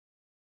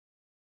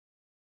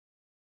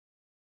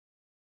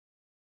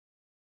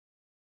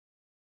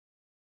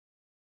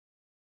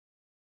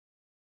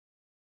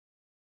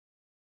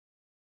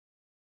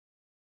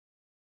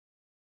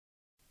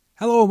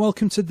Hello and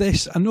welcome to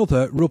this,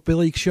 another Rugby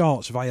League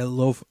Shorts via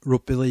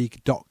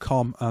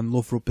loverugbyleague.com and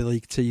Love Rugby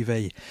League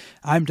TV.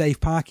 I'm Dave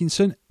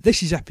Parkinson,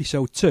 this is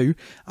episode 2,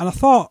 and I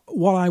thought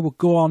what I would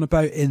go on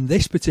about in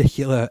this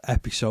particular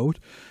episode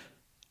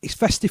is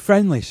festive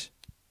friendlies.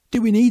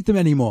 Do we need them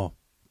anymore?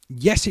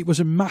 Yes, it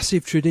was a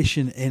massive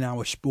tradition in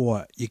our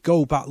sport. You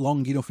go back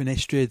long enough in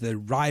history, the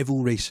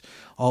rivalries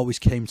always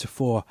came to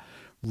fore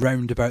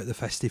round about the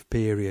festive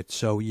period.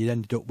 So you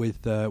ended up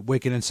with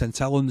Wigan and St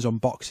Helens on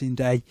Boxing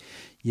Day.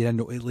 You'd end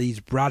up with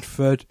Leeds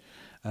Bradford,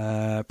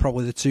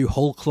 probably the two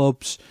Hull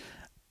clubs.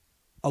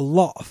 A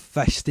lot of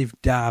festive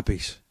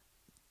derbies.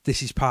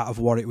 This is part of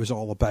what it was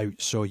all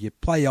about. So you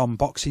play on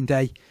Boxing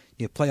Day,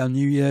 you play on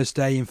New Year's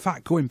Day. In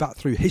fact, going back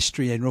through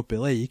history in Rugby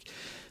League,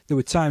 there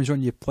were times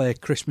when you play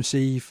Christmas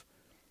Eve,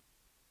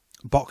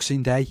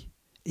 Boxing Day,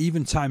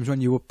 even times when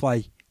you would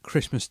play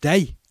Christmas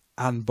Day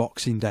and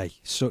Boxing Day.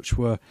 Such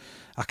were,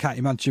 I can't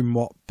imagine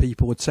what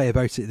people would say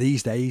about it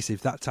these days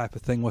if that type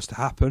of thing was to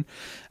happen.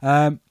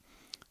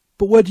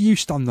 But where do you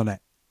stand on it?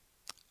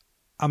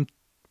 I'm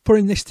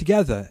putting this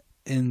together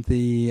in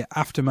the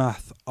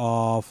aftermath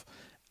of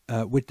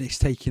Widnes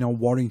taking on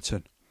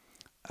Warrington.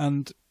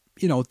 And,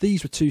 you know,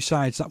 these were two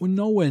sides that were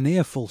nowhere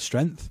near full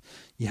strength.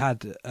 You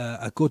had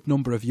a good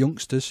number of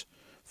youngsters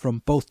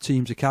from both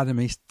teams'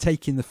 academies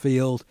taking the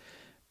field,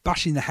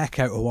 bashing the heck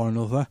out of one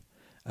another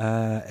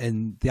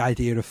in the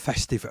idea of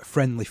festive,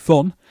 friendly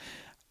fun.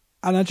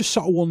 And I just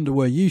sort of wonder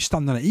where you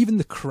stand on it. Even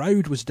the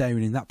crowd was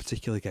down in that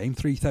particular game,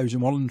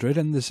 3,100.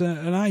 And there's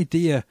an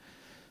idea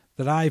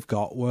that I've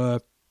got where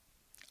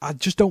I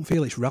just don't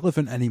feel it's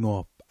relevant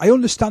anymore. I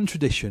understand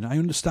tradition. I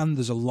understand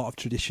there's a lot of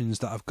traditions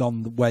that have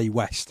gone way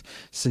west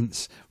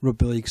since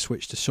Rugby League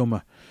switched to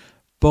summer.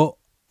 But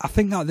I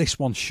think that this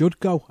one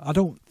should go. I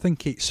don't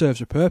think it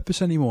serves a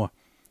purpose anymore.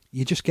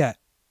 You just get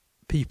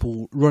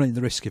people running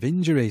the risk of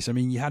injuries. I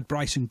mean, you had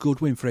Bryson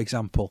Goodwin, for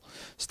example,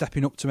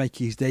 stepping up to make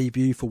his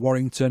debut for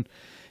Warrington,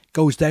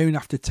 goes down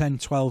after 10,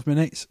 12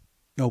 minutes.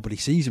 Nobody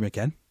sees him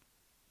again.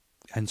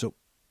 Ends up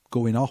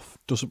going off,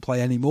 doesn't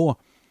play anymore.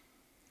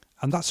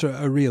 And that's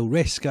a real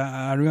risk.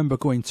 I remember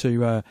going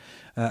to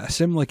a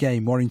similar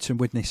game, Warrington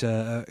Widnes,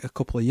 a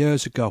couple of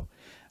years ago,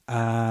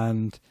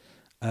 and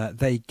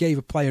they gave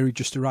a player who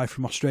just arrived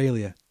from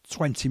Australia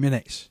 20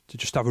 minutes to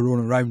just have a run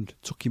around,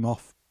 took him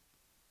off.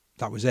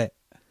 That was it.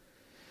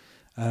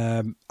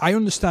 I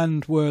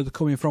understand where they're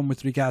coming from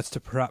with regards to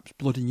perhaps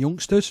blooding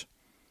youngsters,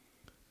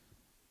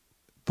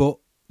 but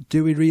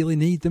do we really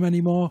need them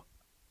anymore?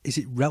 Is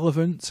it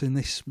relevant in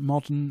this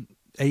modern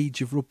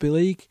age of rugby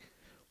league?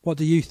 What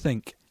do you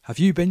think? Have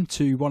you been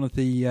to one of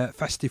the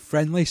festive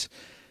friendlies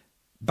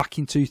back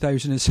in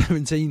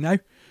 2017 now?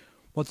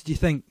 What did you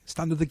think?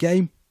 Stand of the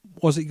game?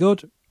 Was it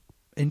good?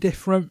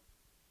 Indifferent?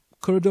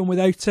 Could have done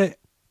without it?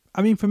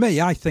 I mean, for me,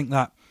 I think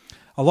that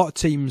a lot of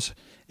teams,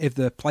 if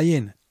they're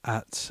playing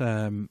at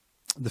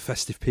the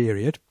festive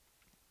period,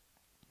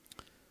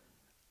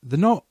 they're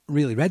not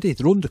really ready.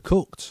 They're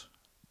undercooked.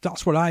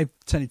 That's what I've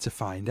tended to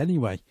find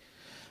anyway.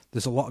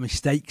 There's a lot of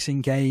mistakes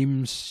in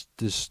games.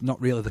 There's not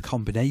really the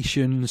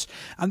combinations.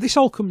 And this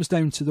all comes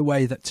down to the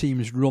way that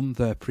teams run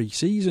their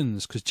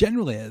pre-seasons. Because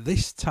generally at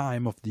this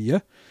time of the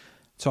year,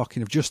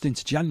 talking of just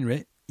into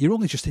January, you're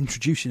only just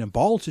introducing a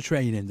ball to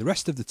training. The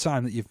rest of the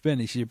time that you've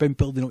been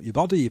building up your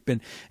body. You've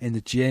been in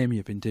the gym.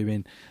 You've been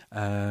doing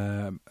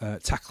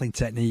tackling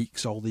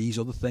techniques, all these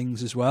other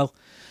things as well.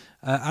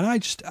 And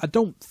I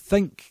don't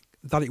think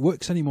that it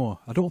works anymore.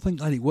 I don't think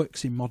that it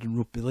works in modern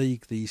rugby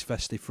league, these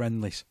festive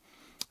friendlies.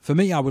 For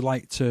me, I would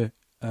like to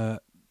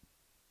knock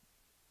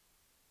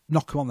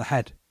them on the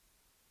head.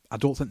 I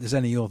don't think there's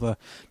any other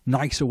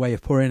nicer way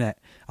of putting it.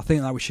 I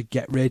think that we should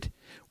get rid.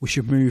 We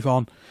should move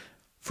on.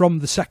 From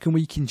the second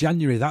week in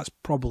January, that's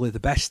probably the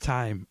best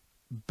time,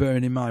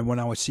 bearing in mind when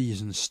our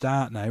seasons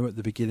start now, at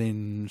the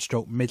beginning,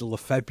 stroke middle of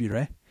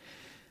February.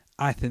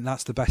 I think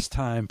that's the best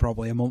time,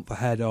 probably a month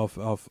ahead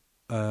of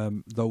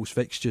those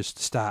fixtures,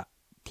 to start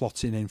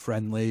plotting in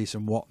friendlies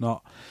and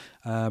whatnot.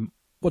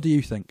 What do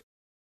you think?